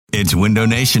It's Window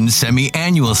Nation's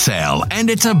semi-annual sale, and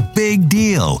it's a big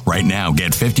deal. Right now,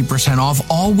 get 50% off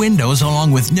all windows along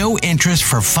with no interest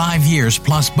for 5 years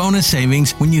plus bonus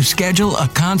savings when you schedule a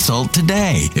consult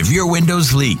today. If your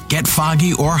windows leak, get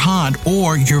foggy or hot,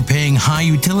 or you're paying high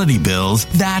utility bills,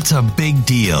 that's a big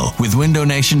deal. With Window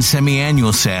Nation's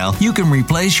semi-annual sale, you can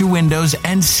replace your windows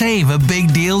and save a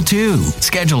big deal too.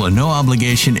 Schedule a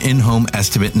no-obligation in-home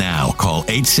estimate now. Call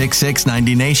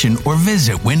 866-90-NATION or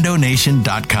visit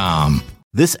windownation.com.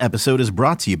 This episode is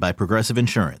brought to you by Progressive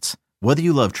Insurance. Whether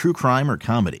you love true crime or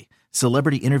comedy,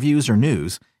 celebrity interviews or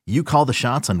news, you call the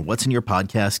shots on what's in your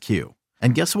podcast queue.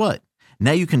 And guess what?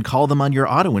 Now you can call them on your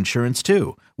auto insurance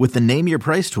too with the Name Your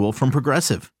Price tool from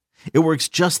Progressive. It works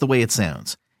just the way it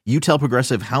sounds. You tell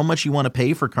Progressive how much you want to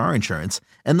pay for car insurance,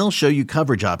 and they'll show you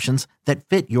coverage options that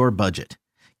fit your budget.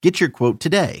 Get your quote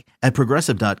today at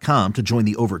Progressive.com to join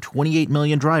the over 28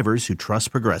 million drivers who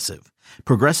trust Progressive.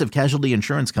 Progressive Casualty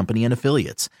Insurance Company and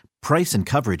Affiliates. Price and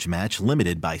coverage match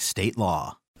limited by state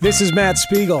law. This is Matt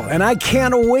Spiegel, and I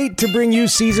can't wait to bring you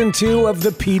Season 2 of the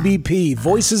PBP,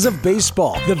 Voices of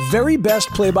Baseball. The very best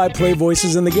play-by-play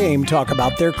voices in the game talk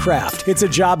about their craft. It's a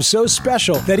job so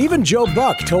special that even Joe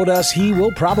Buck told us he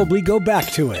will probably go back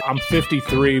to it. I'm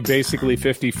 53, basically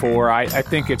 54. I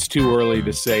think it's too early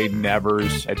to say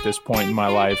nevers at this point in my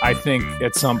life. I think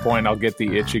at some point I'll get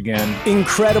the itch again.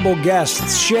 Incredible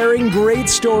guests sharing great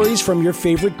stories from your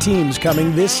favorite teams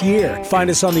coming this year. Find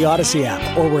us on the Odyssey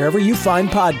app or wherever you find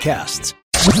podcasts.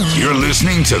 You're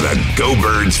listening to the Go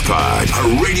Birds Pod,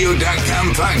 a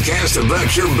radio.com podcast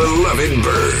about your beloved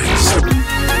birds.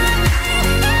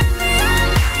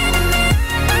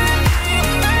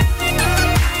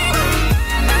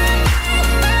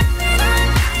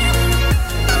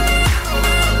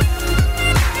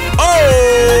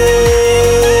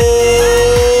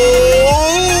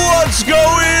 What's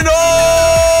going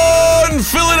on,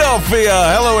 Philadelphia?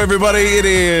 Hello, everybody. It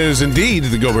is indeed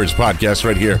the Go Birds Podcast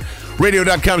right here.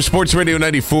 Radio.com, Sports Radio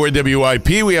 94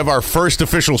 WIP. We have our first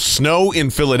official snow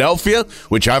in Philadelphia,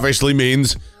 which obviously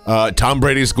means Tom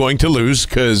Brady's going to lose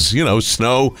because, you know,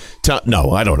 snow.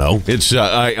 No, I don't know. It's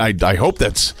I hope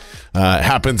that's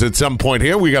happens at some point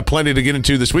here. We got plenty to get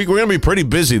into this week. We're going to be pretty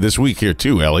busy this week here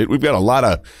too, Elliot. We've got a lot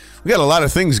of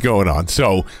things going on.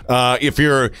 So if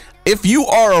you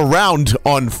are around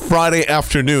on Friday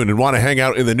afternoon and want to hang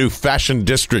out in the new Fashion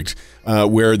District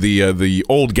where the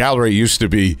old gallery used to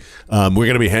be, we're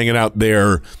going to be hanging out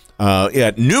there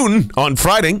at noon on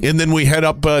Friday, and then we head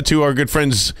up to our good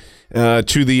friends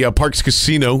to the Parks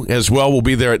Casino as well. We'll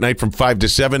be there at night from 5 to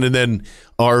 7, and then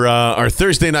our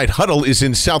Thursday night huddle is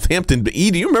in Southampton.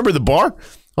 E, do you remember the bar?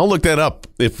 I'll look that up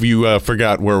if you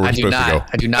forgot where we're supposed to go.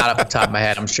 I do not off the top of my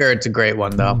head. I'm sure it's a great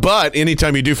one, though. But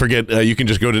anytime you do forget, you can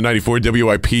just go to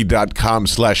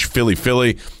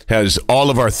 94WIP.com/Philly. Has all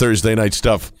of our Thursday night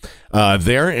stuff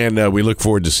there, and we look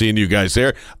forward to seeing you guys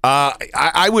there.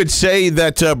 I would say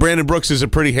that Brandon Brooks is a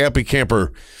pretty happy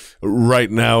camper right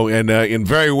now, and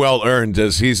very well earned,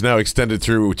 as he's now extended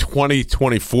through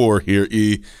 2024 here,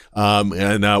 E.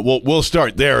 And we'll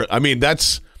start there. I mean,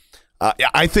 that's...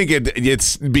 I think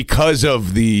it's because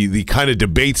of the kind of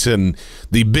debates and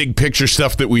the big picture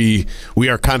stuff that we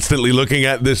are constantly looking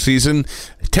at this season.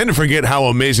 I tend to forget how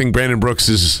amazing Brandon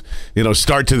Brooks'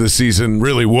 start to the season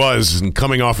really was, and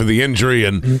coming off of the injury,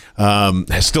 and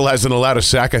still hasn't allowed a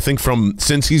sack, I think,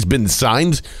 since he's been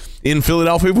signed in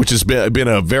Philadelphia, which has been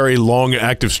a very long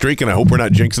active streak, and I hope we're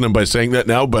not jinxing him by saying that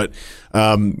now, but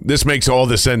this makes all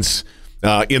the sense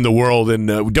in the world,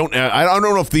 and I don't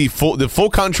know if the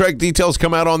full contract details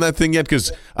come out on that thing yet,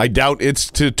 because I doubt it's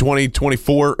to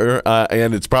 2024,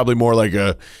 and it's probably more like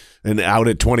an out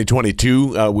at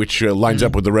 2022, which lines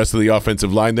up with the rest of the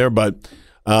offensive line there. But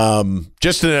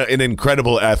just an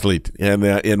incredible athlete,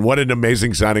 and what an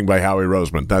amazing signing by Howie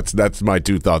Roseman. That's my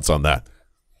two thoughts on that.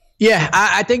 Yeah,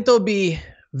 I think there'll be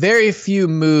very few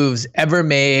moves ever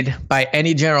made by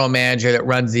any general manager that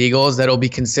runs the Eagles that'll be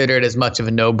considered as much of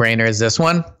a no-brainer as this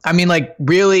one. I mean, like,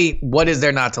 really, what is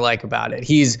there not to like about it?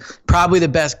 He's probably the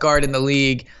best guard in the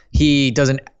league. He does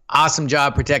an awesome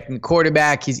job protecting the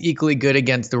quarterback. He's equally good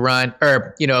against the run,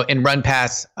 or, in run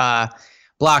pass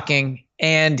blocking,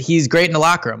 and he's great in the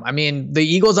locker room. I mean, the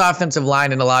Eagles' offensive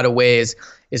line in a lot of ways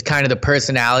is kind of the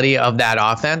personality of that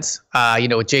offense,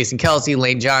 with Jason Kelce,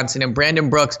 Lane Johnson, and Brandon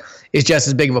Brooks is just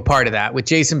as big of a part of that. With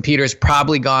Jason Peters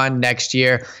probably gone next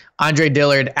year, Andre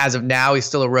Dillard, as of now, he's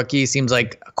still a rookie, seems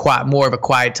like more of a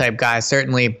quiet type guy,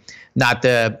 certainly not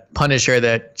the punisher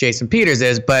that Jason Peters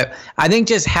is. But I think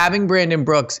just having Brandon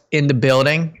Brooks in the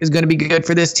building is going to be good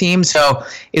for this team. So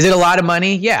is it a lot of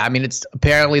money? Yeah. I mean, it's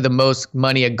apparently the most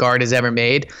money a guard has ever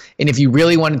made. And if you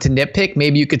really wanted to nitpick,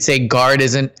 maybe you could say guard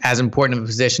isn't as important of a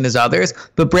position as others.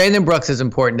 But Brandon Brooks is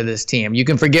important to this team. You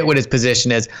can forget what his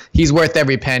position is. He's worth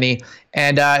every penny.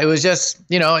 And it was just,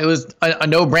 it was a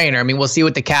no-brainer. I mean, we'll see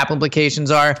what the cap implications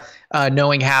are.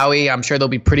 Knowing Howie, I'm sure they'll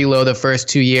be pretty low the first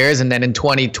 2 years. And then in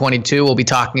 2022, we'll be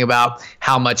talking about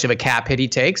how much of a cap hit he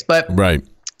takes. But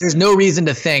there's no reason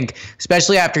to think,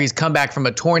 especially after he's come back from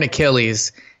a torn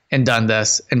Achilles and done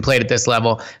this and played at this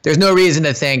level, there's no reason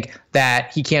to think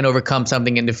that he can't overcome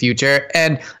something in the future.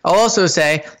 And I'll also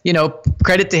say,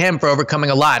 credit to him for overcoming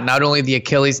a lot, not only the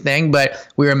Achilles thing, but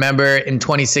we remember in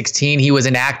 2016, he was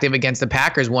inactive against the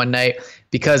Packers one night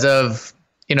because of,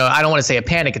 I don't want to say a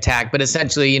panic attack, but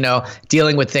essentially,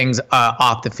 dealing with things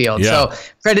off the field. Yeah. So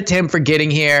credit to him for getting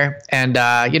here and,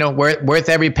 worth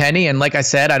every penny. And like I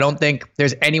said, I don't think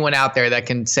there's anyone out there that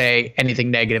can say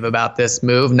anything negative about this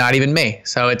move, not even me.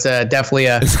 So it's definitely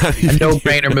a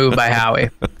no-brainer move by Howie.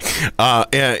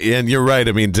 And you're right.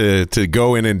 I mean, to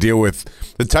go in and deal with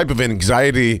the type of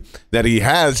anxiety that he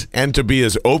has and to be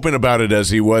as open about it as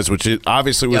he was, which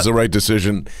obviously was the right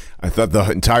decision. I thought the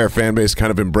entire fan base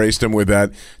kind of embraced him with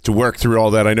that, to work through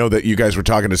all that. I know that you guys were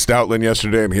talking to Stoutland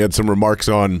yesterday, and he had some remarks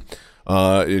on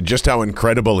just how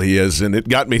incredible he is. And it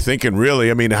got me thinking, really,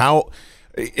 I mean, how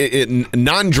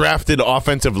non-drafted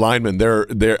offensive linemen,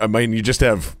 I mean, you just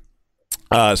have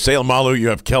Seumalo, you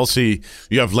have Kelsey,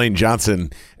 you have Lane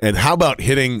Johnson, and how about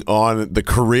hitting on the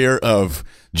career of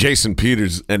Jason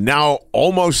Peters, and now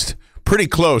almost pretty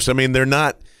close. I mean, they're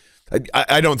not.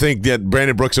 I don't think that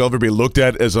Brandon Brooks will ever be looked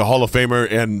at as a Hall of Famer,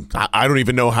 and I don't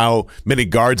even know how many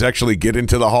guards actually get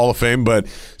into the Hall of Fame, but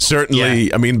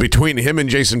certainly, I mean, between him and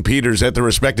Jason Peters at the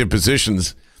respective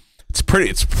positions,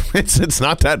 it's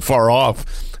not that far off,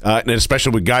 and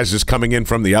especially with guys just coming in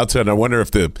from the outside. I wonder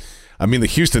if the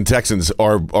Houston Texans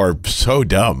are so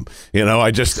dumb.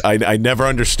 I never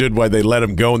understood why they let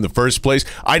him go in the first place.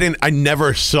 I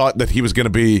never thought that he was going to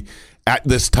be at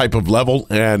this type of level,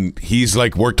 and he's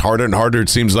like worked harder and harder, it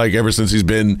seems like, ever since he's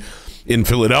been in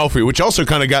Philadelphia, which also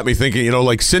kind of got me thinking,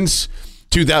 since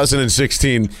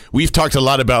 2016, we've talked a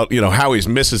lot about, Howie's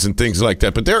misses and things like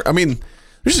that, but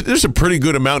there's a pretty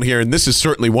good amount here, and this is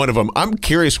certainly one of them. I'm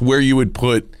curious where you would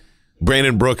put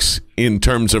Brandon Brooks in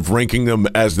terms of ranking them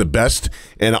as the best,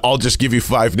 and I'll just give you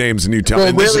 5 names and you tell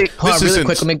me. Really quick, I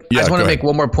just want to make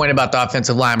one more point about the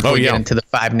offensive line before we get into the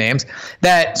 5 names.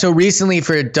 So recently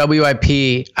for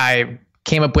WIP, I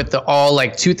came up with the all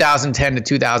 2010 to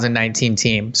 2019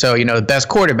 team. So, the best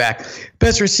quarterback,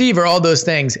 best receiver, all those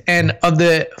things. And of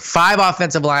the 5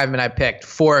 offensive linemen I picked,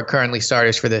 4 are currently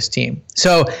starters for this team.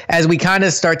 So as we kind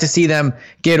of start to see them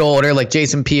get older, like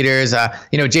Jason Peters,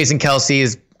 Jason Kelsey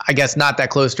is, I guess, not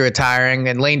that close to retiring,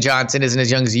 and Lane Johnson isn't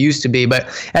as young as he used to be. But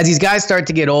as these guys start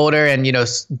to get older and,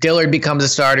 Dillard becomes a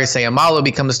starter, Seumalo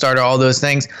becomes a starter, all those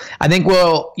things, I think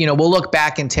we'll look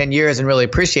back in 10 years and really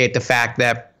appreciate the fact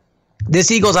that this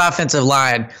Eagles offensive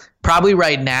line, probably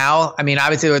right now, I mean,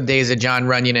 obviously there were days of John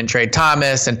Runyon and Trey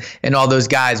Thomas and all those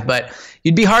guys, but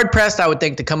you'd be hard-pressed, I would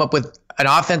think, to come up with an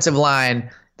offensive line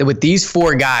that with these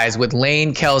 4 guys, with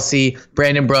Lane, Kelsey,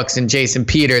 Brandon Brooks, and Jason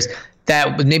Peters,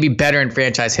 that was maybe better in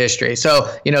franchise history. So,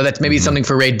 that's maybe something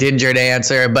for Ray Dinger to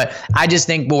answer. But I just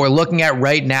think what we're looking at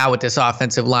right now with this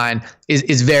offensive line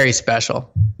is very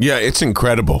special. Yeah, it's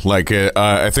incredible.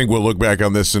 I think we'll look back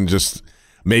on this and just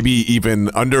maybe even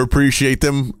underappreciate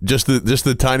them just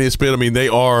the tiniest bit. I mean, they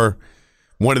are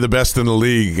one of the best in the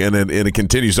league, and it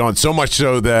continues on. So much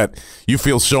so that you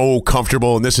feel so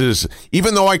comfortable. And this is,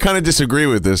 even though I kind of disagree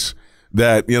with this,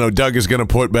 that, Doug is going to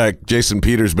put back Jason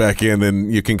Peters back in,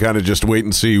 and you can kind of just wait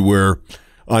and see where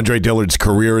Andre Dillard's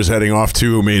career is heading off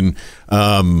to. I mean,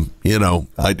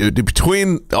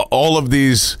 between all of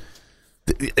these,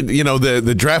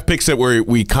 the draft picks that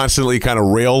we constantly kind of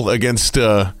rail against,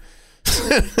 a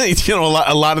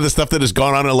lot of the stuff that has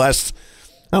gone on in the last,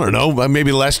 I don't know,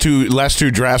 maybe the last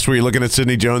two drafts where you're looking at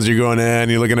Sidney Jones, you're going, and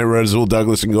you're looking at Rasul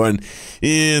Douglas and going,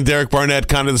 Derek Barnett,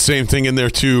 kind of the same thing in there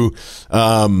too.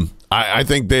 I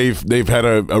think they've had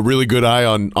a really good eye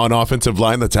on offensive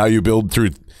line. That's how you build through,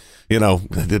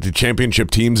 the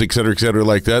championship teams, et cetera,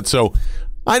 like that. So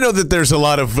I know that there's a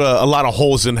lot of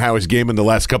holes in Howie's game in the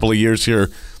last couple of years here,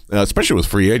 especially with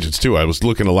free agents too. I was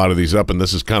looking a lot of these up, and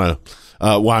this is kind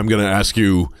of why I'm going to ask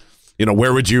you.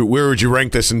 Where would you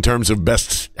rank this in terms of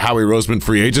best Howie Roseman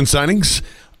free agent signings?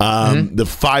 The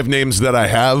 5 names that I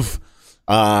have.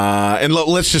 And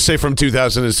let's just say from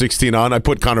 2016 on, I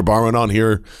put Connor Barwin on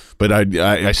here, but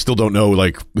I still don't know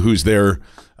like who's there.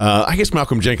 I guess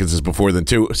Malcolm Jenkins is before then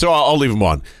too, so I'll leave him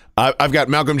on. I've got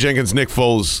Malcolm Jenkins, Nick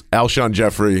Foles, Alshon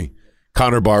Jeffrey,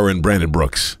 Connor Barwin, Brandon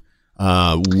Brooks.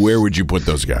 Where would you put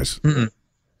those guys?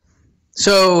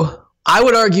 So I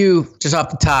would argue just off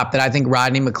the top that I think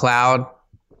Rodney McLeod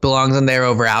belongs in there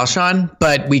over Alshon,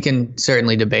 but we can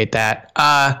certainly debate that.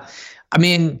 I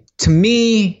mean, to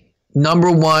me,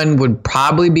 number one would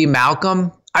probably be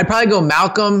Malcolm. I'd probably go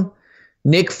Malcolm,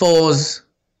 Nick Foles,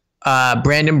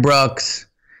 Brandon Brooks.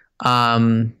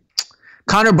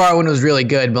 Connor Barwin was really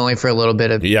good, but only for a little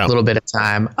bit of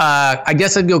time. I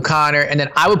guess I'd go Connor, and then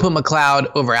I would put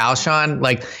McLeod over Alshon.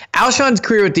 Like Alshon's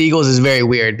career with the Eagles is very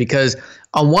weird because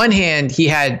on one hand, he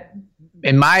had,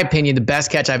 in my opinion, the best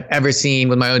catch I've ever seen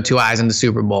with my own two eyes in the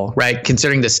Super Bowl, right?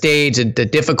 Considering the stage, the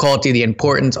difficulty, the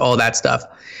importance, all that stuff.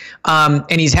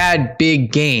 And he's had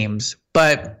big games,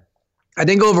 but I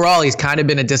think overall he's kind of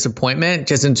been a disappointment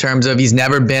just in terms of he's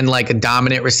never been like a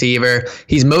dominant receiver.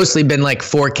 He's mostly been like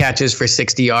 4 catches for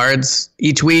 60 yards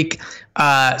each week.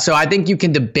 So I think you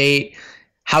can debate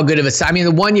how good of a, I mean,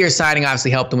 the 1 year signing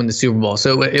obviously helped him win the Super Bowl.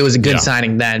 So it was a good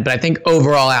signing then, but I think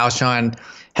overall Alshon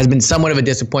has been somewhat of a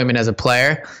disappointment as a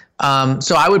player.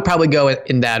 So I would probably go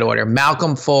in that order: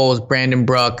 Malcolm, Foles, Brandon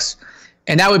Brooks.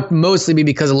 And that would mostly be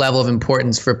because of level of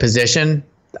importance for position.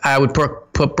 I would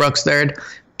put Brooks third.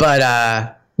 But,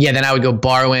 then I would go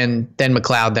Barwin, then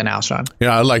McLeod, then Alshon.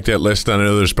 Yeah, I like that list. I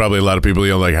know there's probably a lot of people,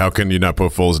 like, how can you not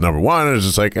put Foles number one? And it's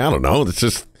just like, I don't know. It's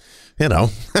just,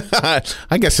 I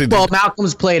guess it. Well,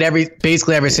 Malcolm's played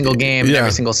basically every single game,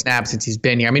 every single snap since he's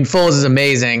been here. I mean, Foles is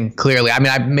amazing, clearly. I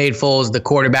mean, I made Foles the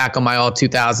quarterback on my all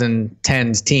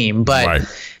 2010s team. But,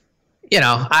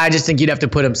 I just think you'd have to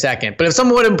put him second. But if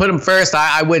someone wouldn't put him first,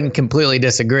 I wouldn't completely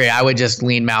disagree. I would just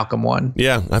lean Malcolm one.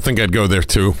 Yeah, I think I'd go there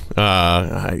too.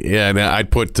 And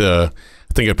I'd put. I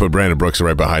think I'd put Brandon Brooks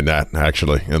right behind that,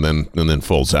 actually, and then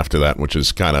Foles after that, which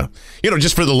is kind of,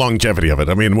 just for the longevity of it.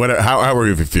 I mean, however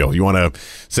you feel. You want to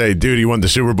say, dude, he won the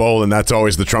Super Bowl, and that's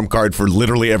always the trump card for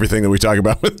literally everything that we talk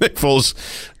about with Nick Foles.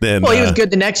 Then, well, he was good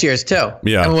the next years, too.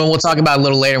 Yeah. And we'll talk about it a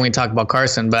little later when we talk about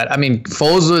Carson. But, I mean,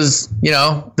 Foles was,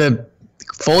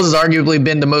 Foles has arguably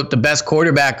been the best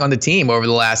quarterback on the team over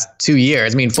the last 2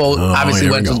 years. I mean, Foles obviously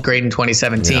Wentz was great in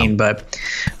 2017, but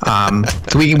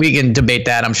we can debate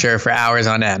that, I'm sure, for hours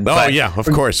on end. Of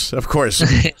course.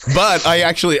 But I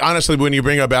actually, honestly, when you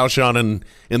bring up Alshon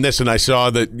in this, and I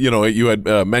saw that you had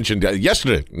mentioned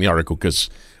yesterday in the article, because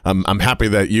I'm happy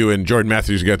that you and Jordan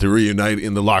Matthews got to reunite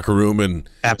in the locker room and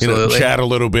chat a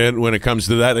little bit when it comes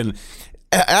to that. And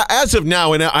as of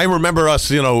now, and I remember us,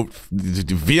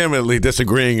 vehemently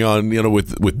disagreeing on,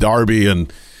 with Darby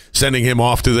and sending him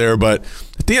off to there. But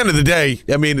at the end of the day,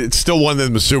 I mean, it still won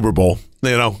them the Super Bowl,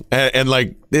 and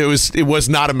like it was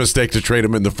not a mistake to trade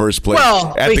him in the first place.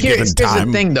 Well, at the given time. Here's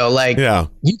the thing, though,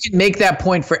 you can make that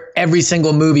point for every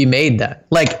single move he made. That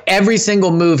every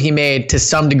single move he made to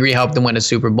some degree helped them win a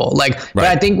Super Bowl. But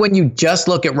I think when you just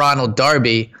look at Ronald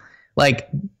Darby,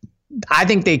 I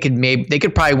think they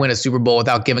could probably win a Super Bowl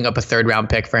without giving up a 3rd round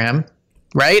pick for him,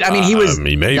 right? I mean, he was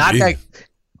maybe. Not that,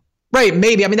 right?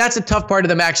 Maybe. I mean, that's a tough part of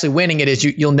them actually winning it is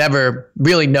you'll never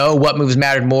really know what moves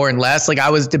mattered more and less. I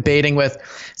was debating with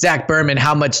Zach Berman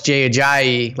how much Jay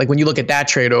Ajayi, when you look at that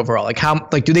trade overall,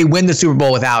 do they win the Super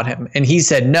Bowl without him? And he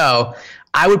said no.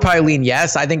 I would probably lean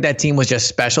yes. I think that team was just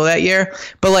special that year.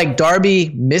 But Darby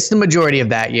missed the majority of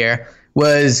that year,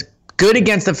 was good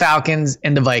against the Falcons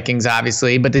and the Vikings,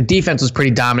 obviously, but the defense was pretty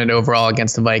dominant overall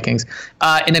against the Vikings,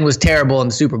 and then was terrible in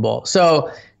the Super Bowl.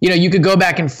 So, you could go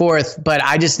back and forth, but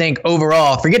I just think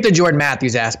overall, forget the Jordan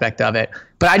Matthews aspect of it,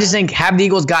 but I just think have the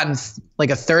Eagles gotten a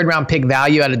 3rd round pick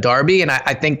value out of Darby, and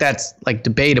I think that's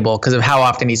debatable because of how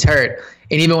often he's hurt.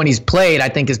 And even when he's played, I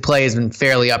think his play has been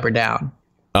fairly up or down.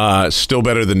 Still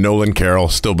better than Nolan Carroll,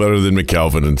 still better than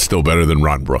McKelvin, and still better than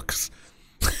Ron Brooks.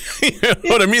 You know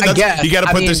what I mean? You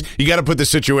got to put this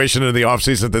situation in the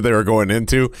offseason that they were going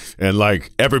into, and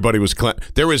everybody was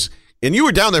and you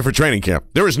were down there for training camp.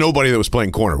 There was nobody that was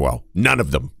playing corner well. None of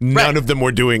them. None of them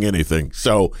were doing anything.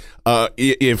 So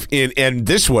and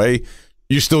this way,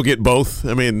 you still get both.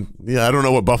 I mean, I don't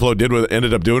know what Buffalo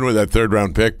ended up doing with that 3rd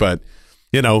round pick, but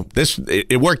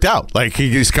it worked out.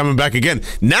 He's coming back again.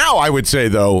 Now I would say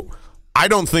though, I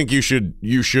don't think you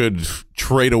should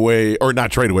trade away, or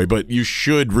not trade away, but you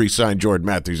should re-sign Jordan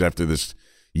Matthews after this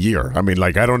year. I mean,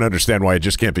 I don't understand why it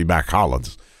just can't be Mac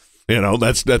Hollins.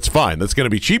 That's fine. That's going to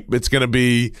be cheap. It's going to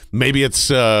be, maybe it's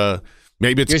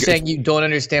Maybe it's. You're saying you don't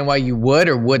understand why you would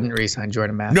or wouldn't re-sign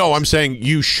Jordan Matthews? No, I'm saying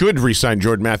you should re-sign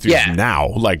Jordan Matthews now,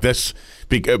 like this,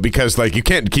 because like you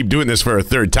can't keep doing this for a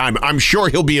third time. I'm sure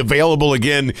he'll be available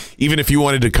again, even if you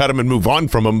wanted to cut him and move on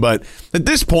from him. But at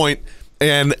this point,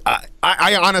 and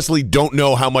I honestly don't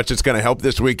know how much it's going to help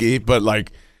this week, Eve, but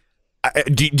like,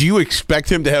 do you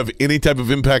expect him to have any type of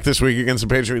impact this week against the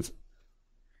Patriots?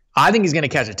 I think he's going to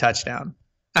catch a touchdown.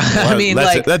 Well, I mean,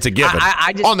 that's a given.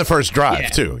 I just, on the first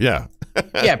drive too. Yeah.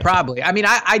 Yeah, probably. I mean,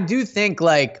 I do think,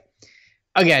 like,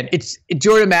 again,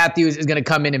 Jordan Matthews is going to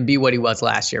come in and be what he was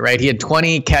last year, right? He had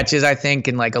 20 catches, I think,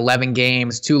 in like 11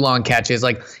 games, 2 long catches.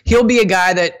 Like, he'll be a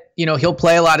guy that, he'll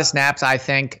play a lot of snaps, I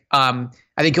think. I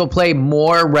think he'll play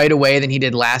more right away than he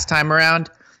did last time around.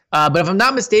 But if I'm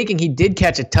not mistaken, he did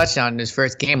catch a touchdown in his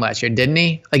first game last year, didn't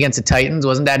he? Against the Titans.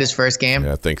 Wasn't that his first game?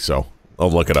 Yeah, I think so. I'll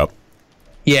look it up.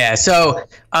 Yeah, so,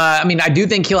 I mean, I do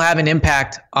think he'll have an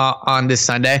impact on this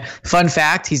Sunday. Fun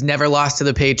fact, he's never lost to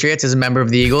the Patriots as a member of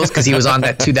the Eagles because he was on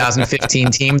that 2015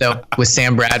 team though with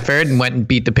Sam Bradford and went and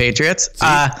beat the Patriots.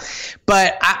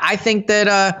 But I think that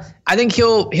I think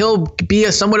he'll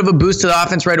be somewhat of a boost to the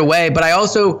offense right away. But I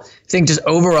also think just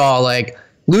overall, like,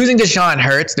 losing Deshaun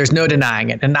hurts. There's no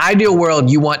denying it. In an ideal world,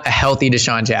 you want a healthy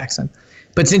Deshaun Jackson.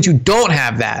 But since you don't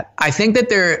have that, I think that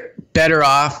they're better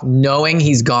off knowing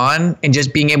he's gone and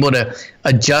just being able to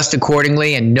adjust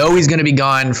accordingly and know he's going to be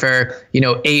gone for,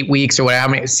 8 weeks or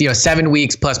whatever, 7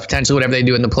 weeks plus potentially whatever they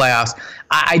do in the playoffs.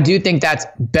 I do think that's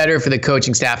better for the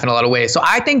coaching staff in a lot of ways. So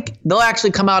I think they'll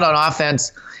actually come out on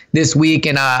offense this week,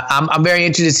 and I'm very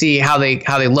interested to see how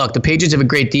they look. The Patriots have a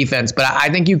great defense, but I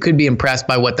think you could be impressed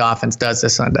by what the offense does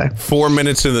this Sunday. 4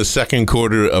 minutes in the second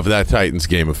quarter of that Titans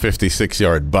game, a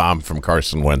 56-yard bomb from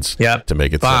Carson Wentz to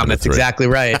make it 7-3. That's exactly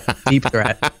right. Deep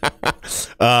threat.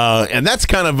 And that's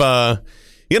kind of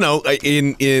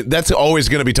that's always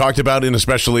going to be talked about, and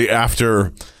especially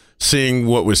after seeing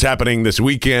what was happening this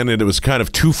weekend, and it was kind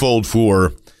of twofold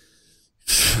for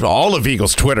all of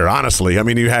Eagles Twitter, honestly. I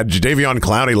mean, you had Jadeveon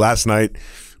Clowney last night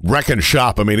wrecking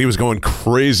shop. I mean, he was going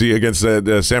crazy against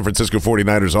the San Francisco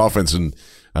 49ers offense, and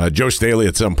Joe Staley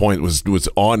at some point was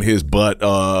on his butt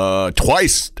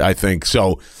twice, I think.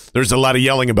 So there's a lot of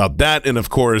yelling about that, and of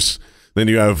course, then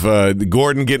you have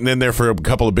Gordon getting in there for a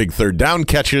couple of big third down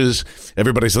catches.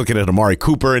 Everybody's looking at Amari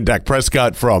Cooper and Dak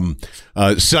Prescott from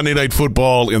Sunday Night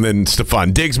Football, and then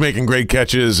Stephon Diggs making great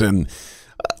catches, and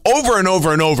over and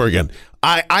over and over again.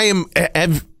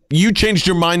 Have you changed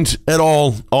your mind at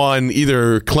all on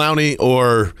either Clowney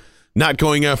or not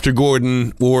going after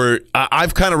Gordon? Or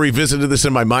I've kind of revisited this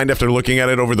in my mind after looking at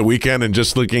it over the weekend and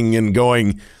just looking and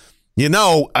going,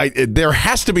 there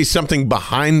has to be something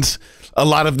behind a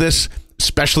lot of this,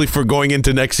 especially for going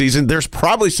into next season. There's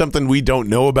probably something we don't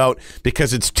know about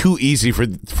because it's too easy for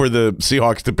the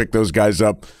Seahawks to pick those guys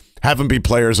up, have them be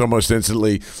players almost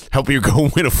instantly, help you go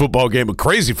win a football game, a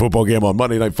crazy football game on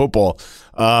Monday Night Football.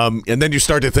 And then you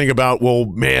start to think about, well,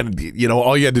 man,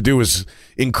 all you had to do was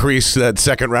increase that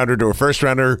second rounder to a first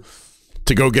rounder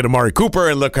to go get Amari Cooper,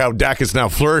 and look how Dak is now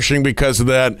flourishing because of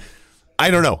that. I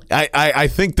don't know. I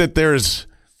think that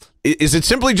is it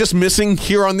simply just missing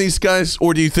here on these guys,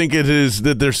 or do you think it is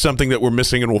that there's something that we're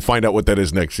missing, and we'll find out what that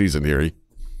is next season, Erie?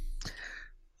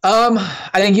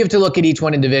 I think you have to look at each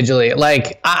one individually.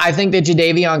 Like, I think that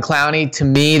Jadeveon Clowney, to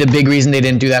me, the big reason they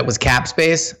didn't do that was cap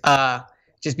space.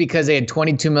 Just because they had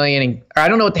 $22 million, or I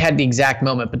don't know what they had the exact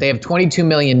moment, but they have $22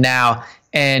 million now,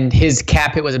 and his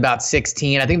cap hit was about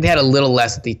 16. I think they had a little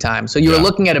less at the time. So you were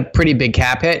looking at a pretty big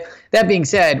cap hit. That being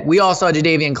said, we all saw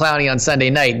Jadeveon Clowney on Sunday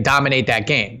night dominate that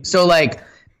game. So, like,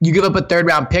 you give up a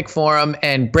third-round pick for him,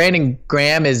 and Brandon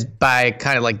Graham is, by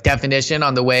kind of like definition,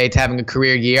 on the way to having a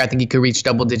career year. I think he could reach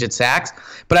double-digit sacks.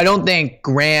 But I don't think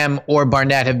Graham or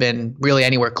Barnett have been really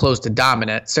anywhere close to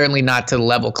dominant, certainly not to the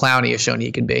level Clowney has shown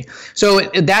he could be. So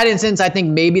in that instance, I think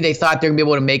maybe they thought they were going to be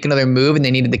able to make another move, and they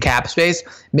needed the cap space.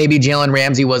 Maybe Jalen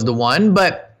Ramsey was the one.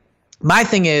 But my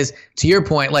thing is, to your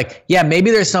point, like, yeah, maybe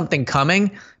there's something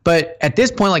coming. But at this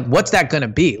point, like, what's that going to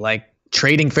be? Like,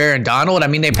 trading Fair and Donald? I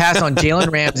mean, they passed on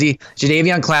Jalen Ramsey,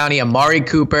 Jadeveon Clowney, Amari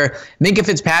Cooper, Minkah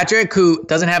Fitzpatrick, who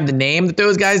doesn't have the name that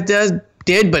those guys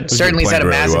did, but certainly has had a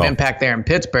massive impact there in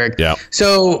Pittsburgh. Yeah.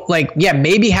 So, like, yeah,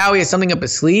 maybe Howie has something up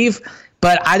his sleeve,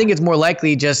 but I think it's more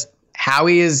likely just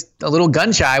Howie is a little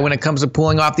gun shy when it comes to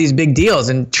pulling off these big deals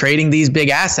and trading these big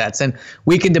assets. And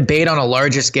we can debate on a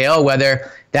larger scale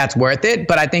whether that's worth it,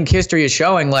 but I think history is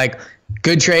showing, like,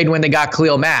 good trade when they got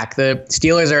Khalil Mack. The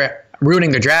Steelers are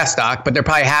ruining their draft stock, but they're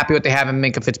probably happy what they have in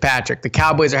Minkah Fitzpatrick. The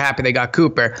Cowboys are happy they got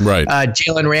Cooper. Right.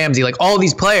 Jalen Ramsey, like all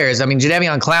these players. I mean,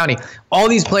 Jadeveon Clowney, all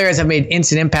these players have made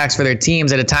instant impacts for their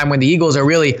teams at a time when the Eagles are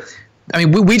really I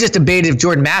mean, we just debated if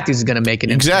Jordan Matthews is going to make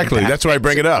an exactly. impact. That's why I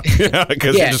bring it up.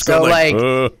 Yeah, so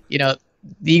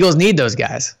the Eagles need those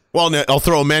guys. Well, I'll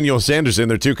throw Emmanuel Sanders in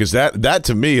there too, because that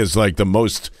to me is like the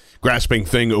most grasping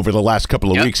thing over the last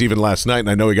couple of weeks, even last night. And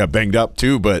I know he got banged up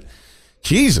too, but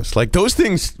Jesus, like those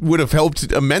things would have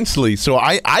helped immensely. So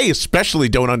I especially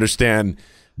don't understand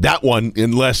that one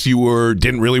unless you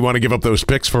didn't really want to give up those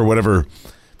picks for whatever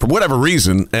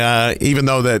reason, even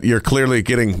though that you're clearly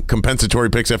getting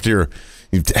compensatory picks after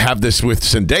you have this with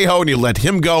Sendejo and you let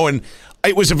him go. And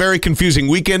it was a very confusing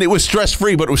weekend. It was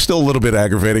stress-free, but it was still a little bit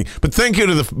aggravating. But thank you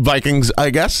to the Vikings,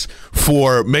 I guess,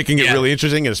 for making it really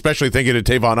interesting, and especially thank you to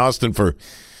Tavon Austin for,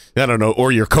 I don't know,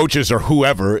 or your coaches or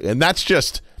whoever. And that's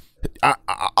just,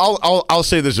 I'll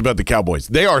say this about the Cowboys.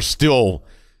 They are still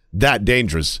that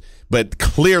dangerous, but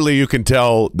clearly you can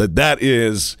tell that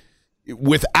is,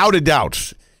 without a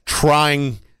doubt,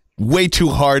 trying way too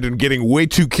hard and getting way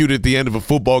too cute at the end of a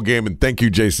football game. And thank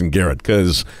you, Jason Garrett,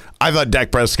 because I thought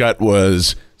Dak Prescott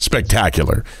was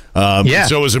spectacular.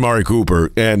 So was Amari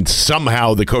Cooper, and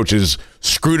somehow the coaches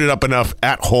screwed it up enough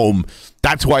at home.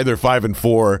 That's why they're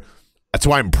 5-4. That's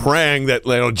why I'm praying that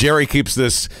Jerry keeps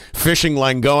this fishing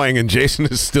line going and Jason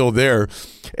is still there.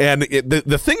 And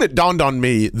the thing that dawned on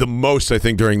me the most, I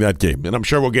think, during that game, and I'm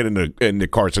sure we'll get into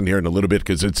Carson here in a little bit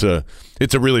because it's a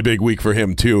really big week for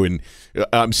him too. And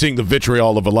I'm seeing the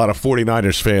vitriol of a lot of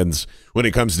 49ers fans when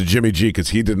it comes to Jimmy G,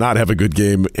 because he did not have a good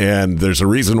game, and there's a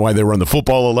reason why they run the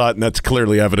football a lot, and that's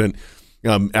clearly evident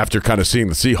after kind of seeing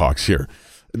the Seahawks here.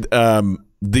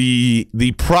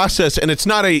 The process, and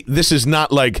this is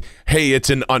not like, hey, it's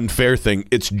an unfair thing.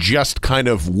 It's just kind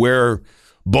of where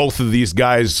both of these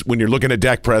guys, when you're looking at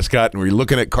Dak Prescott and when you're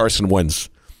looking at Carson Wentz,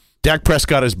 Dak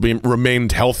Prescott has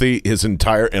remained healthy his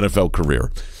entire NFL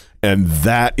career. And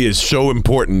that is so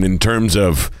important in terms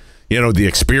of, the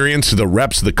experience, the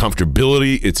reps, the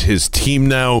comfortability. It's his team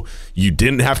now. You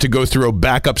didn't have to go through a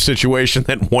backup situation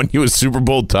that won you a Super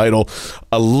Bowl title.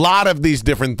 A lot of these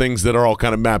different things that are all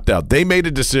kind of mapped out. They made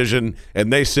a decision,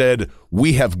 and they said,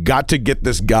 we have got to get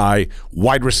this guy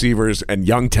wide receivers and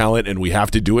young talent, and we have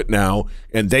to do it now.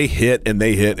 And they hit, and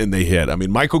they hit, and they hit. I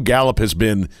mean, Michael Gallup has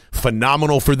been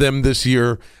phenomenal for them this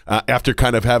year after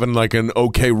kind of having like an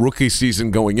okay rookie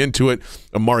season going into it.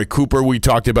 Amari Cooper, we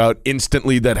talked about,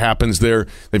 instantly that happens there.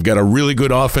 They've got a really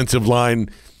good offensive line.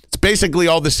 It's basically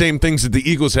all the same things that the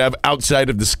Eagles have outside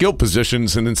of the skill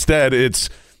positions, and instead it's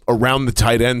around the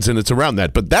tight ends, and it's around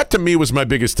that. But that, to me, was my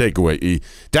biggest takeaway.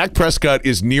 Dak Prescott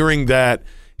is nearing that,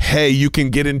 hey, you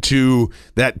can get into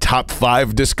that top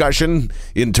 5 discussion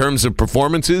in terms of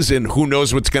performances, and who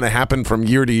knows what's going to happen from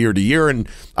year to year to year. And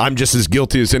I'm just as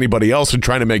guilty as anybody else in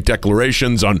trying to make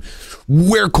declarations on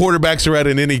where quarterbacks are at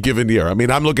in any given year. I mean,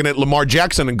 I'm looking at Lamar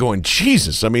Jackson and going,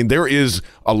 Jesus, I mean, there is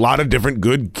a lot of different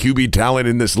good QB talent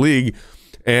in this league,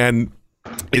 and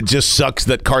it just sucks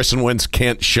that Carson Wentz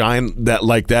can't shine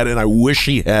like that, and I wish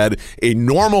he had a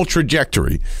normal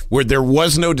trajectory where there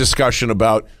was no discussion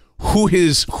about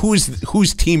whose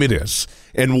team it is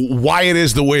and why it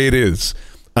is the way it is.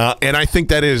 And I think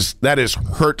that has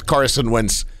hurt Carson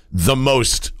Wentz the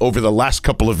most over the last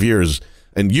couple of years.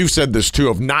 And you've said this too,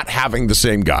 of not having the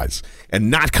same guys and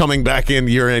not coming back in,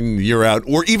 year out,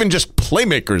 or even just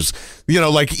playmakers,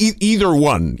 like either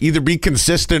one, either be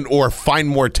consistent or find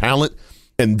more talent.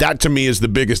 And that, to me, is the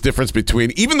biggest difference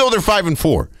between, even though they're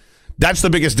 5-4, that's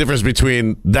the biggest difference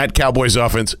between that Cowboys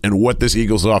offense and what this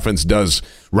Eagles offense does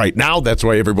right now. That's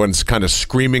why everyone's kind of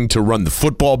screaming to run the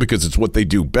football, because it's what they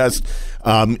do best.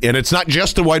 And it's not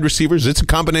just the wide receivers. It's a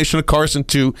combination of Carson,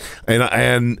 too.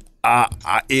 And I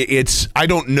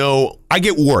don't know. I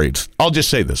get worried. I'll just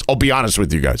say this. I'll be honest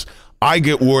with you guys. I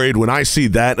get worried when I see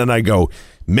that, and I go,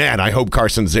 man, I hope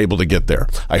Carson's able to get there.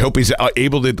 I hope he's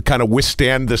able to kind of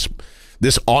withstand this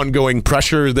ongoing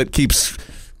pressure that keeps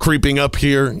creeping up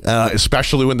here,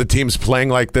 especially when the team's playing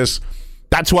like this.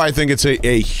 That's why I think it's a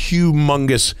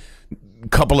humongous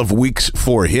couple of weeks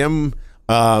for him.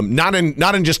 Not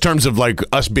in just terms of like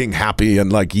us being happy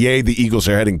and like, yay, the Eagles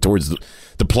are heading towards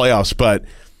the playoffs. But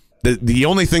the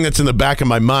only thing that's in the back of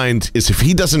my mind is if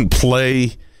he doesn't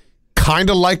play kind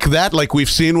of like that, like we've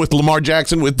seen with Lamar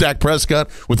Jackson, with Dak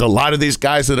Prescott, with a lot of these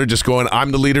guys that are just going,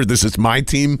 I'm the leader, this is my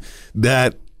team,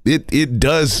 that it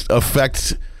does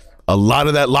affect a lot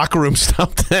of that locker room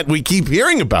stuff that we keep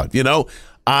hearing about. I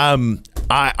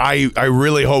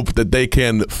really hope that they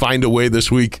can find a way this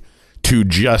week to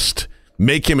just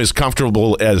make him as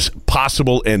comfortable as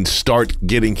possible and start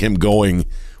getting him going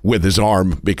with his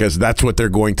arm, because that's what they're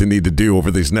going to need to do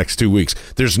over these next 2 weeks.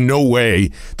 There's no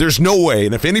way.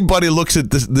 And if anybody looks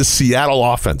at the Seattle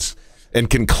offense and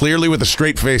can clearly with a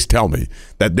straight face tell me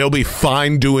that they'll be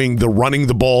fine doing the running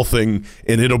the ball thing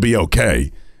and it'll be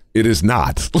okay, it is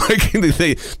not. Like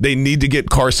they need to get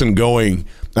Carson going.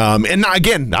 And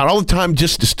not all the time,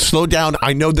 just slow down.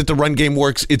 I know that the run game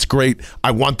works. It's great.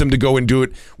 I want them to go and do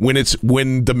it when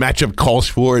the matchup calls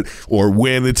for it or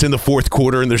when it's in the fourth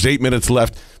quarter and there's 8 minutes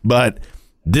left. But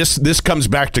this comes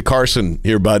back to Carson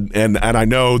here, bud. And I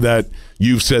know that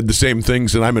you've said the same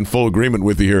things, and I'm in full agreement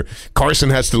with you here. Carson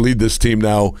has to lead this team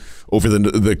now over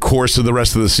the course of the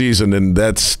rest of the season, and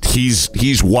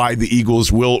he's why the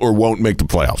Eagles will or won't make the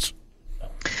playoffs.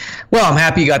 Well, I'm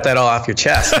happy you got that all off your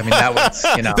chest. I mean, that was,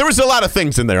 There was a lot of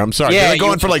things in there. I'm sorry. Yeah,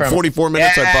 going for like 44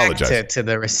 minutes. I apologize. To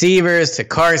the receivers, to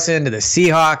Carson, to the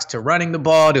Seahawks, to running the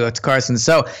ball, to Carson.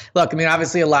 So, look, I mean,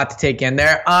 obviously a lot to take in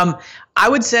there. I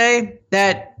would say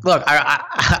that, look,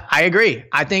 I agree.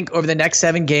 I think over the next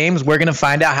 7 games, we're going to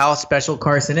find out how special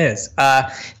Carson is.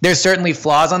 There's certainly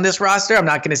flaws on this roster. I'm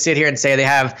not going to sit here and say they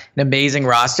have an amazing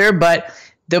roster, but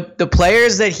the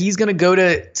players that he's going to go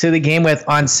to the game with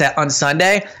on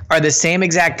Sunday are the same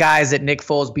exact guys that Nick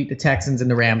Foles beat the Texans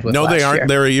and the Rams with. No, they aren't. Year.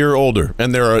 They're a year older,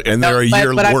 and they're a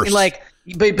year worse. I mean, like,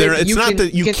 but it's not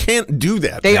that you can't do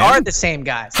that. They man. are the same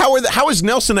guys. How is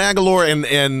Nelson Aguilar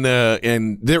and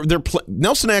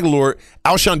Nelson Aguilar,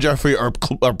 Alshon Jeffrey are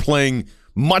playing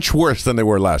much worse than they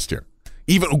were last year,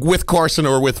 even with Carson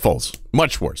or with Foles,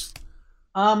 much worse.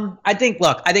 I think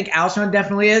Alshon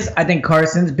definitely is. I think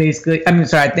Carson's basically,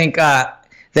 I think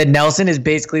that Nelson is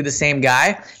basically the same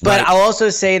guy. But right. I'll also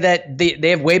say that they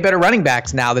have way better running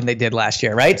backs now than they did last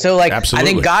year, right? So Absolutely.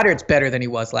 I think Goddard's better than he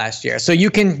was last year. So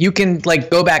you can like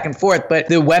go back and forth, but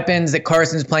the weapons that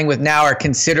Carson's playing with now are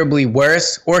considerably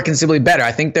worse or considerably better.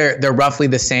 I think they're roughly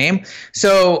the same.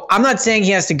 So I'm not saying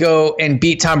he has to go and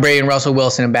beat Tom Brady and Russell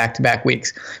Wilson in back-to-back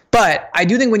weeks. But I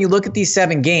do think when you look at these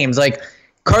 7 games, like,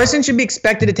 Carson should be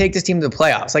expected to take this team to the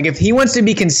playoffs. Like, if he wants to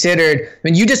be considered, I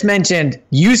mean,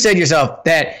 you said yourself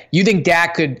that you think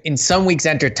Dak could in some weeks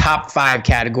enter top 5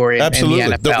 category in the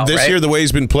NFL. This year, the way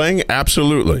he's been playing,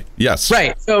 absolutely. Yes.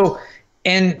 Right. So,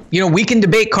 and, we can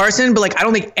debate Carson, but, like, I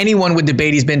don't think anyone would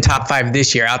debate he's been top 5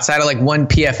 this year outside of, like, one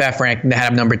PFF ranking that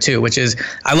had him number 2, which is,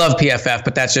 I love PFF,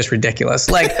 but that's just ridiculous.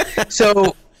 Like,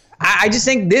 so I just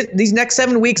think these next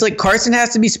 7 weeks, like, Carson has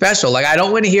to be special. Like, I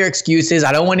don't want to hear excuses.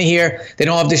 I don't want to hear they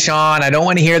don't have Deshaun. I don't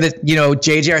want to hear that,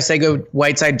 J.J.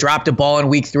 Arcega-Whiteside dropped a ball in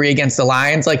week 3 against the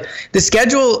Lions. Like, the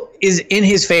schedule is in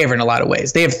his favor in a lot of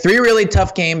ways. They have 3 really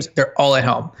tough games. They're all at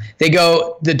home.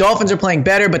 The Dolphins are playing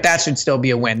better, but that should still be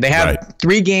a win. They have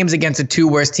 3 games against the 2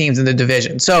 worst teams in the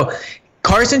division. So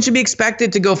Carson should be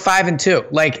expected to go 5-2.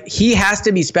 Like, he has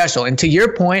to be special. And to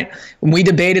your point, when we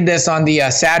debated this on the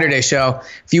Saturday show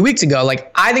a few weeks ago,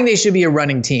 like, I think they should be a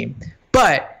running team.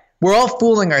 But we're all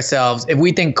fooling ourselves if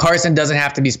we think Carson doesn't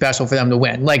have to be special for them to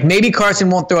win. Like, maybe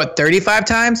Carson won't throw it 35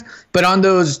 times, but on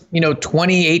those,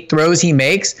 28 throws he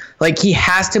makes, like, he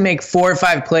has to make 4 or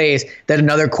 5 plays that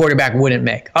another quarterback wouldn't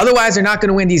make. Otherwise, they're not going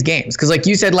to win these games. Because like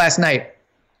you said last night,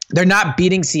 they're not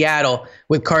beating Seattle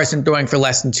with Carson throwing for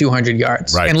less than 200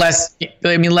 yards. Right. Unless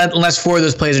 4 of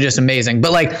those plays are just amazing.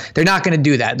 But, like, they're not going to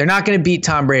do that. They're not going to beat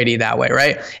Tom Brady that way,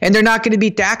 right? And they're not going to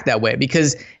beat Dak that way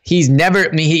because he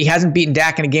hasn't beaten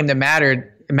Dak in a game that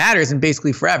matters in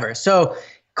basically forever. So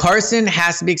Carson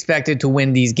has to be expected to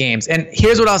win these games. And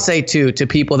here's what I'll say, too, to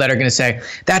people that are going to say,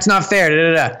 that's not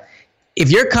fair,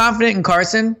 If you're confident in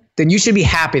Carson, then you should be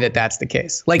happy that that's the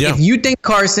case. Like, if you think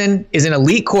Carson is an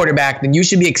elite quarterback, then you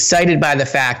should be excited by the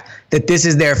fact that this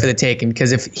is there for the taking.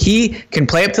 Because if he can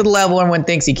play up to the level everyone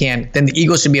thinks he can, then the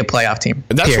Eagles should be a playoff team.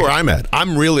 And that's where I'm at.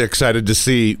 I'm really excited to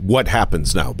see what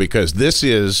happens now because this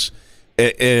is,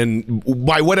 and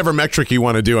by whatever metric you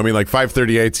want to do, I mean, like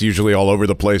 538 is usually all over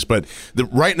the place. But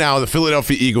right now, the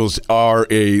Philadelphia Eagles are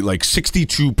a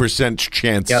 62%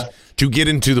 chance to get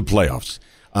into the playoffs.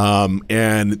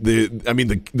 And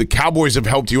the Cowboys have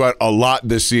helped you out a lot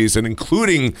this season,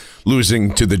 including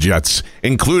losing to the Jets,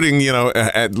 including,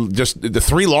 just the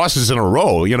 3 losses in a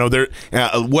row, they're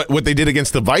what they did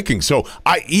against the Vikings. So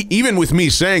even with me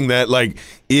saying that, like,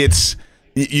 it's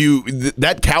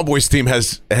that Cowboys team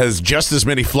has just as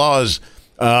many flaws,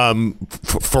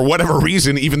 for whatever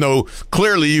reason, even though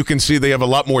clearly you can see they have a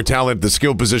lot more talent at the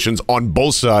skill positions on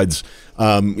both sides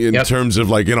in terms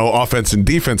of offense and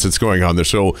defense that's going on there.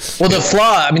 So, well,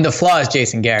 the flaw is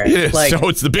Jason Garrett. Yeah, so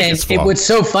it's the biggest flaw. What's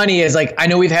so funny is, like, I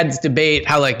know we've had this debate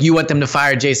how, like, you want them to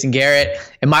fire Jason Garrett,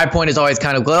 and my point is always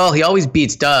kind of, well, he always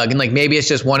beats Doug, and, like, maybe it's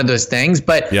just one of those things.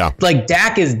 But like,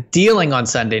 Dak is dealing on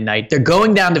Sunday night. They're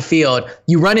going down the field.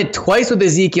 You run it twice with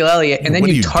Ezekiel Elliott, and then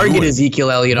you target Ezekiel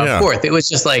Elliott on 4th. It was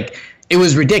just like, it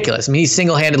was ridiculous. I mean, he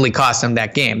single-handedly cost them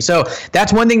that game. So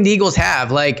that's one thing the Eagles have.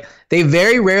 Like, they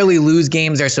very rarely lose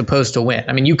games they're supposed to win.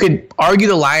 I mean, you could argue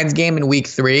the Lions game in week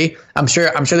 3. I'm sure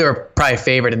they were probably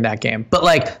favored in that game. But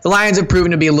like the Lions have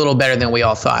proven to be a little better than we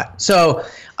all thought. So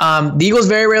the Eagles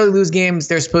very rarely lose games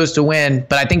they're supposed to win,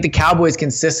 but I think the Cowboys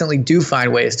consistently do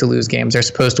find ways to lose games they're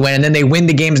supposed to win, and then they win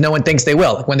the games no one thinks they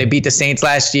will, like when they beat the Saints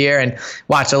last year and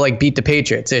watch them like beat the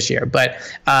Patriots this year. But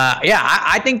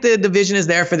I think the division is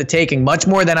there for the taking, much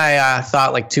more than I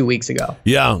thought like 2 weeks ago.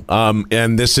 Yeah,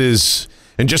 and this is,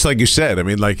 and just like you said, I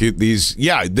mean, like these,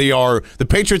 they are, the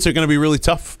Patriots are going to be really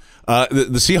tough. The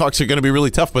Seahawks are going to be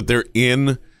really tough, but they're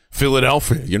in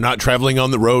Philadelphia. You're not traveling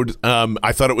on the road.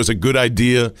 I thought it was a good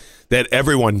idea that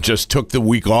everyone just took the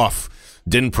week off,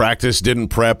 didn't practice, didn't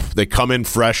prep. They come in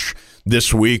fresh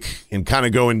this week and kind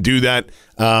of go and do that.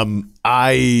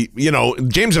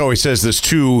 James always says this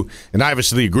too, and I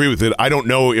obviously agree with it. I don't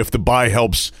know if the bye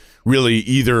helps really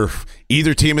either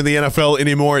team in the NFL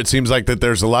anymore. It seems like that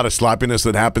there's a lot of sloppiness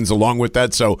that happens along with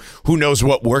that. So who knows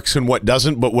what works and what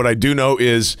doesn't. But what I do know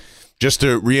is, just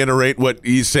to reiterate what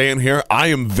he's saying here, I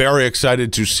am very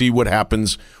excited to see what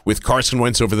happens with Carson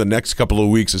Wentz over the next couple of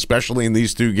weeks, especially in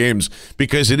these 2 games,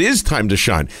 because it is time to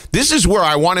shine. This is where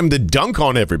I want him to dunk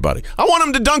on everybody. I want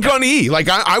him to dunk on E. Like,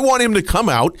 I want him to come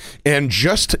out and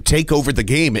just take over the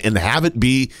game and have it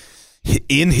be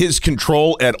in his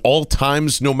control at all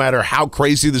times, no matter how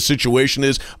crazy the situation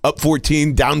is, up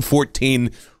 14, down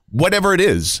 14, whatever it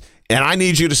is. And I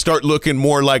need you to start looking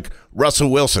more like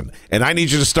Russell Wilson. And I need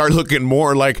you to start looking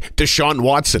more like Deshaun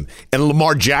Watson and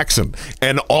Lamar Jackson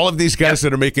and all of these guys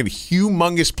that are making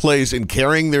humongous plays and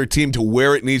carrying their team to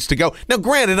where it needs to go. Now,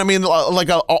 granted, I mean, like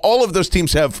all of those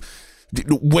teams have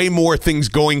way more things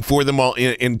going for them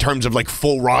in terms of like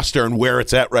full roster and where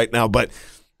it's at right now. But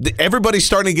everybody's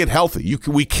starting to get healthy.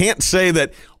 We can't say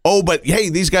that, oh, but hey,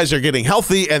 these guys are getting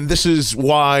healthy and this is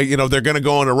why, they're going to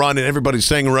go on a run and everybody's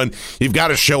saying a run. You've got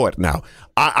to show it now.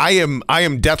 I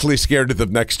am deathly scared of the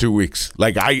next 2 weeks.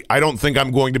 Like, I don't think I'm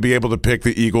going to be able to pick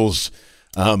the Eagles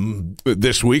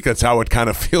this week. That's how it kind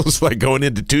of feels like going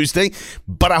into Tuesday.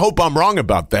 But I hope I'm wrong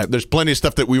about that. There's plenty of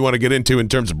stuff that we want to get into in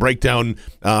terms of breakdown,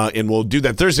 and we'll do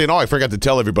that Thursday. And I forgot to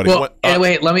tell everybody. Well,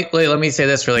 wait, let me say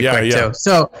this really quick too.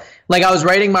 So, like, I was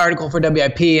writing my article for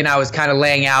WIP, and I was kind of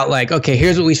laying out like, okay,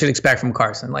 here's what we should expect from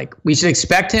Carson. Like, we should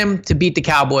expect him to beat the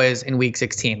Cowboys in Week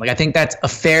 16. Like, I think that's a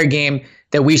fair game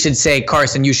that we should say,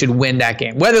 Carson, you should win that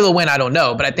game. Whether they'll win, I don't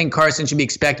know, but I think Carson should be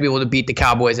expected to be able to beat the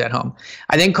Cowboys at home.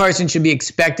 I think Carson should be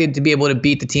expected to be able to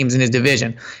beat the teams in his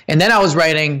division. And then I was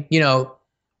writing,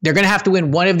 they're going to have to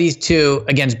win one of these 2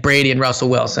 against Brady and Russell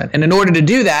Wilson. And in order to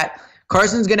do that,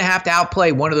 Carson's going to have to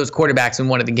outplay one of those quarterbacks in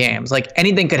one of the games. Like,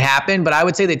 anything could happen, but I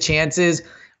would say the chances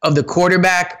of the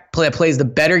quarterback plays the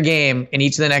better game in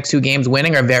each of the next 2 games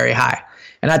winning are very high.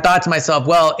 And I thought to myself,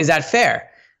 well, is that fair?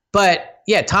 But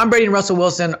yeah, Tom Brady and Russell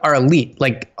Wilson are elite,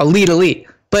 like elite.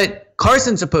 But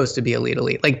Carson's supposed to be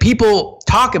elite. Like, people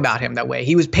talk about him that way.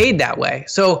 He was paid that way.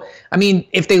 So, I mean,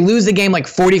 if they lose the game like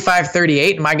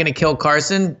 45-38, am I going to kill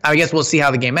Carson? I guess we'll see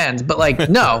how the game ends. But like,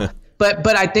 no.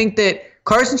 But I think that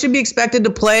Carson should be expected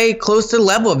to play close to the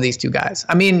level of these 2 guys.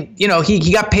 I mean,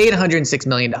 he got paid $106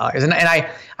 million. And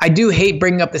I do hate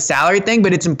bringing up the salary thing,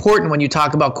 but it's important when you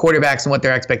talk about quarterbacks and what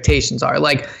their expectations are.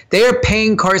 Like, they are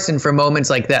paying Carson for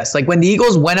moments like this. Like, when the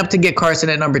Eagles went up to get Carson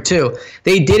at number 2,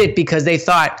 they did it because they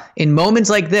thought in moments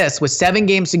like this, with 7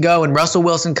 games to go and Russell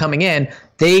Wilson coming in,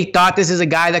 they thought this is a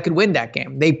guy that could win that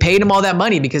game. They paid him all that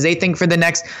money because they think for the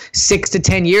next 6 to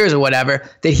 10 years or whatever,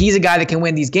 that he's a guy that can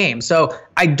win these games. So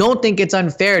I don't think it's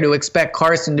unfair to expect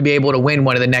Carson to be able to win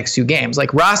one of the next 2 games.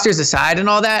 Like, rosters aside and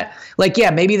all that, like,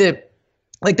 yeah, maybe the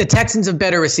Texans have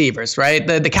better receivers, right?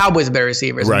 The Cowboys have better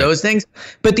receivers and those things.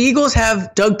 But the Eagles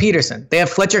have Doug Peterson. They have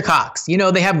Fletcher Cox.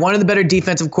 They have one of the better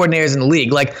defensive coordinators in the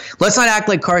league. Like, let's not act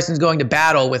like Carson's going to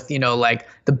battle with, like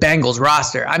the Bengals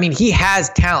roster. I mean, he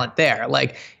has talent there.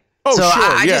 Like,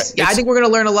 I think we're going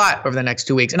to learn a lot over the next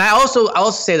 2 weeks. And I also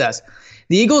say this.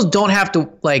 The Eagles don't have to,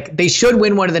 like, they should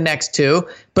win one of the next 2.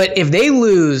 But if they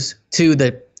lose to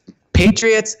the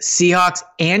Patriots, Seahawks,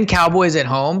 and Cowboys at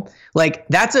home, like,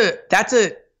 that's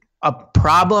a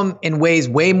problem in ways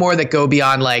way more that go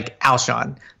beyond like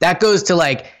Alshon. That goes to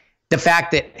like the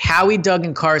fact that Howie, Doug,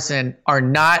 and Carson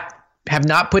have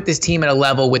not put this team at a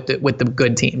level with the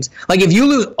good teams. Like, if you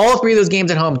lose all 3 of those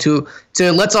games at home to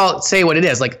let's all say what it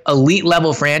is, like elite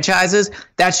level franchises,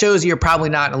 that shows you're probably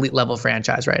not an elite level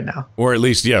franchise right now. Or at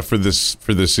least, for this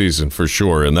season for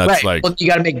sure. And that's right. Well, you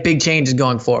got to make big changes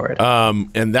going forward.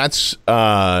 And that's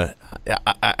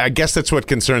I guess that's what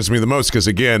concerns me the most, because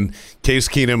again, Case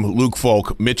Keenum, Luke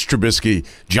Falk, Mitch Trubisky,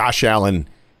 Josh Allen,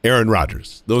 Aaron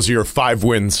Rodgers. Those are your 5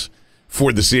 wins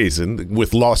for the season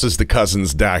with losses to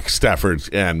Cousins, Dak, Stafford,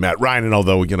 and Matt Ryan. And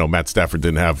although, Matt Stafford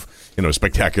didn't have, a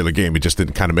spectacular game, he just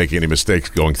didn't kind of make any mistakes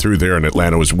going through there, and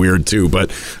Atlanta was weird too.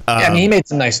 But he made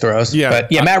some nice throws. Yeah,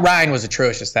 but Matt Ryan was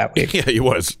atrocious that week. Yeah, he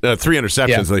was. 3 interceptions.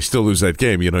 Yeah. They still lose that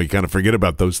game. You kind of forget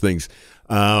about those things.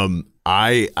 And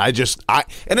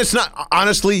it's not,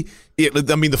 honestly,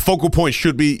 the focal point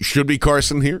should be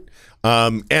Carson here.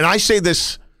 And I say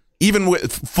this even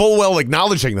with full well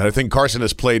acknowledging that I think Carson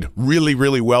has played really,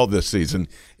 really well this season,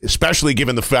 especially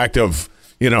given the fact of,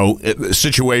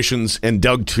 situations and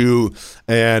Doug too,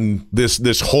 and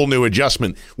this whole new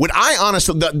adjustment. What I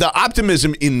honestly, the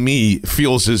optimism in me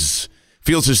feels as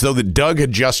though that Doug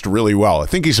adjusts really well. I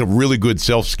think he's a really good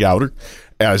self-scouter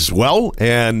as well,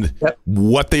 and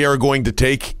what they are going to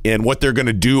take and what they're going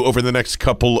to do over the next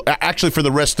couple, actually for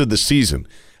the rest of the season,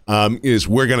 is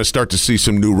we're going to start to see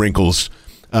some new wrinkles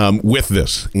with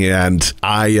this. And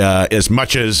I, as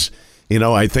much as,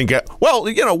 I think,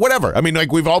 whatever. I mean,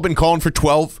 like, we've all been calling for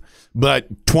 12,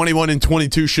 but 21 and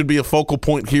 22 should be a focal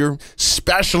point here,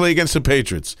 especially against the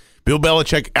Patriots. Bill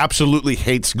Belichick absolutely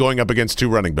hates going up against 2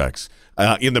 running backs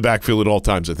in the backfield at all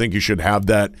times. I think you should have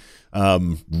that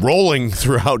rolling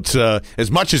throughout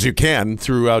as much as you can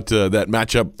throughout that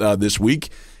matchup this week.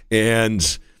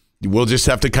 And we'll just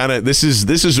have to kind of, this is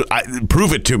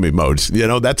prove it to me mode.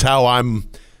 That's how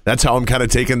I'm kind of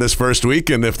taking this first week,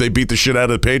 and if they beat the shit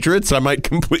out of the Patriots, I might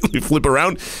completely flip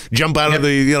around, jump out of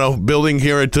the building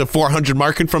here at 400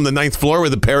 Market from the 9th floor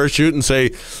with a parachute and say,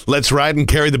 let's ride and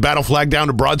carry the battle flag down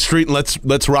to Broad Street and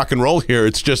let's rock and roll here.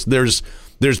 It's just there's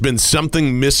been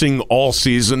something missing all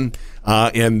season,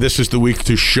 and this is the week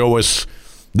to show us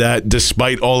that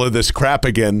despite all of this crap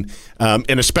again,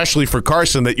 and especially for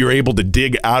Carson, that you're able to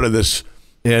dig out of this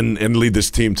and lead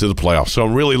this team to the playoffs. So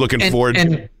I'm really looking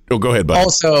forward. Oh, go ahead, buddy.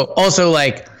 Also,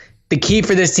 like, the key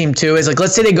for this team too is, like,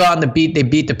 let's say they go out and they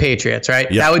beat the Patriots,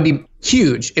 right? Yep. That would be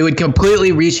huge. It would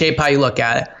completely reshape how you look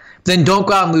at it. Then don't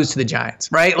go out and lose to the Giants,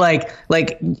 right? Like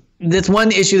that's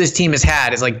one issue this team has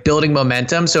had is, like, building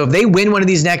momentum. So if they win one of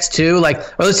these next 2, or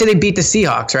let's say they beat the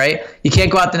Seahawks, right? You can't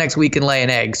go out the next week and lay an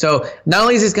egg. So not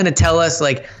only is this going to tell us,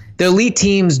 like, the elite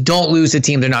teams don't lose to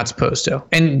team they're not supposed to,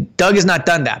 and Doug has not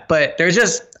done that, but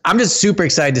I'm just super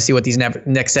excited to see what these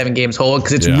next 7 games hold,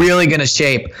 because it's really going to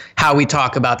shape how we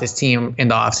talk about this team in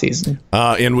the offseason.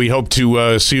 And we hope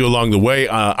to see you along the way.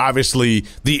 Obviously,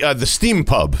 the Steam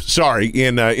Pub,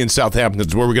 in Southampton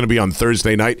is where we're going to be on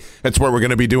Thursday night. That's where we're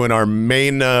going to be doing our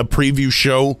main preview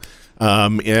show.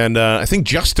 And I think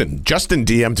Justin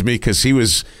DM'd me because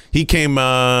he came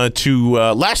to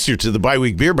last year to the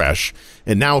Bi-Week Beer Bash,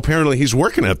 and now apparently he's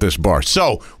working at this bar.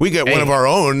 So we get one of our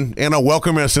own, and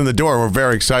welcome us in the door. We're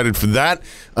very excited for that.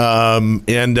 And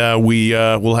we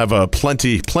will have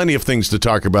plenty of things to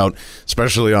talk about,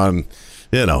 especially on,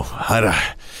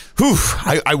 I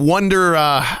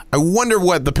wonder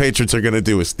what the Patriots are going to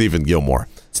do with Stephen Gilmore.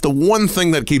 It's the one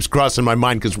thing that keeps crossing my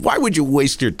mind, because why would you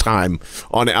waste your time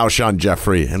on Alshon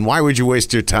Jeffrey, and why would you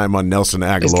waste your time on Nelson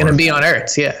Aguilar? It's going to be on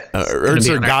Ertz, Ertz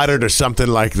or Goddard or something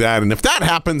like that. And if that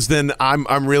happens, then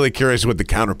I'm really curious what the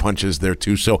counterpunch is there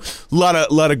too. So a lot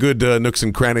of good nooks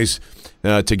and crannies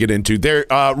to get into there.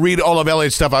 Read all of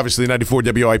LA's stuff, obviously,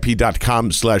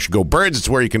 94WIP.com/GoBirds. It's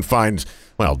where you can find,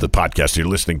 the podcast you're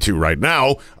listening to right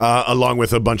now, along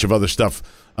with a bunch of other stuff.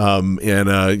 And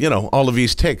all of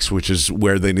these takes, which is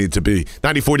where they need to be.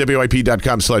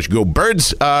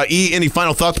 94WIP.com/GoBirds. Any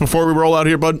final thoughts before we roll out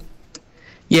here, bud?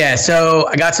 Yeah, so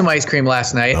I got some ice cream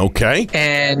last night. Okay.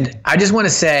 And I just want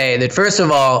to say that, first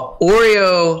of all,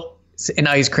 Oreo and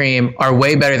ice cream are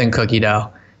way better than cookie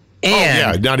dough.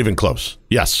 And not even close.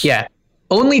 Yes. Yeah.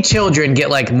 Only children get,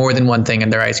 like, more than one thing in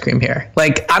their ice cream here.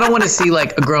 Like, I don't want to see,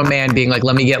 like, a grown man being like,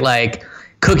 let me get, like,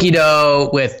 cookie dough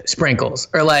with sprinkles,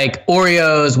 or like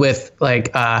Oreos with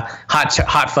like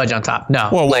hot fudge on top. No,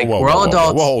 we're all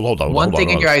adults. Hold on. One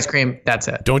thing in your ice cream, that's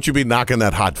it. Don't you be knocking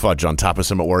that hot fudge on top of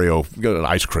some Oreo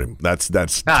ice cream. That's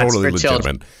totally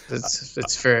legitimate.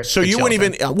 It's for. So you children.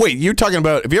 wouldn't even wait. You're talking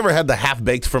about? Have you ever had the half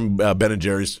baked from Ben and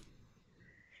Jerry's?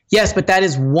 Yes, but that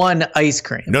is one ice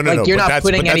cream. No. You're not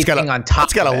putting anything on top.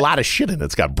 It's got a lot of shit in it.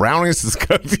 It's got brownies. It's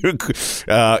got it's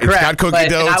got cookie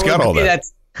dough. It's got all that.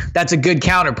 That's a good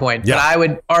counterpoint, but I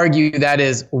would argue that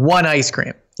is one ice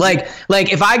cream. Like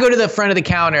if I go to the front of the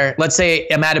counter, let's say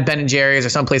I'm at a Ben & Jerry's or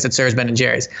someplace that serves Ben &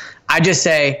 Jerry's, I just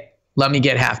say, let me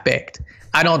get half baked.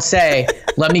 I don't say,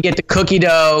 let me get the cookie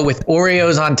dough with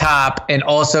Oreos on top and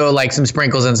also like some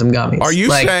sprinkles and some gummies. Are you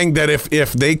saying that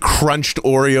if they crunched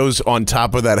Oreos on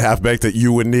top of that half baked, that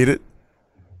you wouldn't eat it?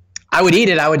 I would eat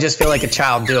it. I would just feel like a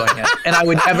child doing it, and I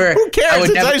would never. Who cares?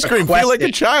 It's ice cream. Feel like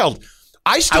a child.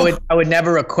 I would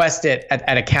never request it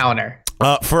at a counter.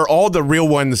 For all the real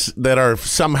ones that are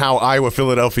somehow Iowa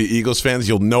Philadelphia Eagles fans,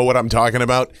 you'll know what I'm talking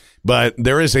about. But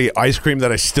there is a ice cream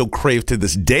that I still crave to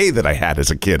this day that I had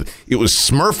as a kid. It was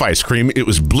Smurf ice cream. It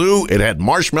was blue. It had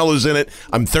marshmallows in it.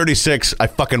 I'm 36. I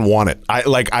fucking want it.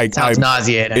 Sounds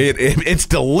nauseating. It's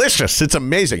delicious. It's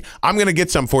amazing. I'm gonna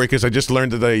get some for you because I just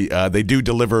learned that they do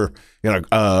deliver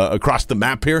across the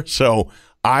map here. So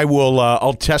I will.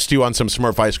 I'll test you on some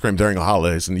Smurf ice cream during the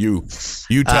holidays, and you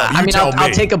tell me. I'll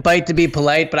take a bite to be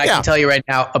polite, but I can tell you right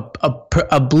now,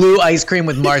 a blue ice cream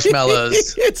with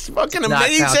marshmallows. It's fucking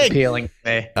amazing. Not appealing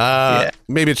to me.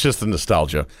 Maybe it's just the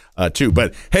nostalgia too.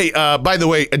 But hey, by the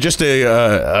way, just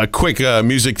a quick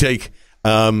music take.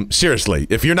 Seriously,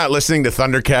 if you're not listening to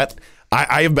Thundercat,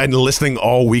 I have been listening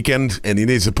all weekend, and he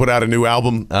needs to put out a new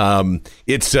album.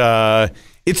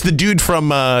 It's the dude from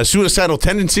Suicidal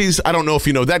Tendencies. I don't know if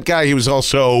you know that guy. He was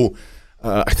also,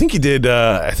 I think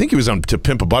he was on To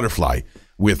Pimp a Butterfly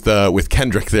with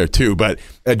Kendrick there too. But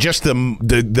just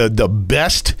the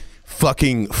best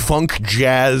fucking funk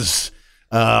jazz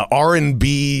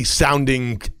R&B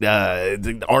sounding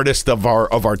artist of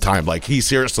our time. Like, he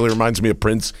seriously reminds me of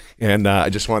Prince, and I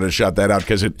just wanted to shout that out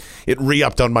because it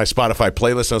re-upped on my Spotify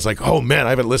playlist. I was like, oh man,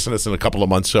 I haven't listened to this in a couple of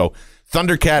months. So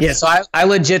Thundercat. Yeah, so I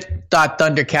legit thought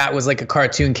Thundercat was like a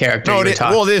cartoon character. No, it is too.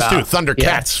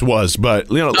 Thundercats was, but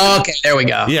okay, there we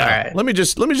go. Yeah. All right. Let me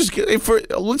just you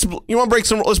want to break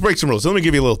some? Let's break some rules. Let me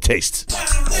give you a little taste.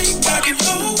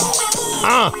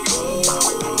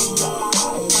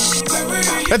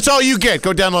 That's all you get.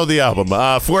 Go download the album.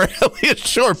 For Elliot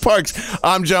Shore-Parks,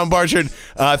 I'm John Barchard.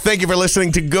 Thank you for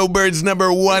listening to Go Birds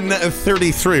number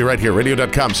 133 right here,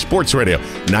 radio.com, Sports Radio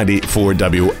 94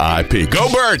 WIP. Go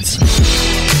Birds!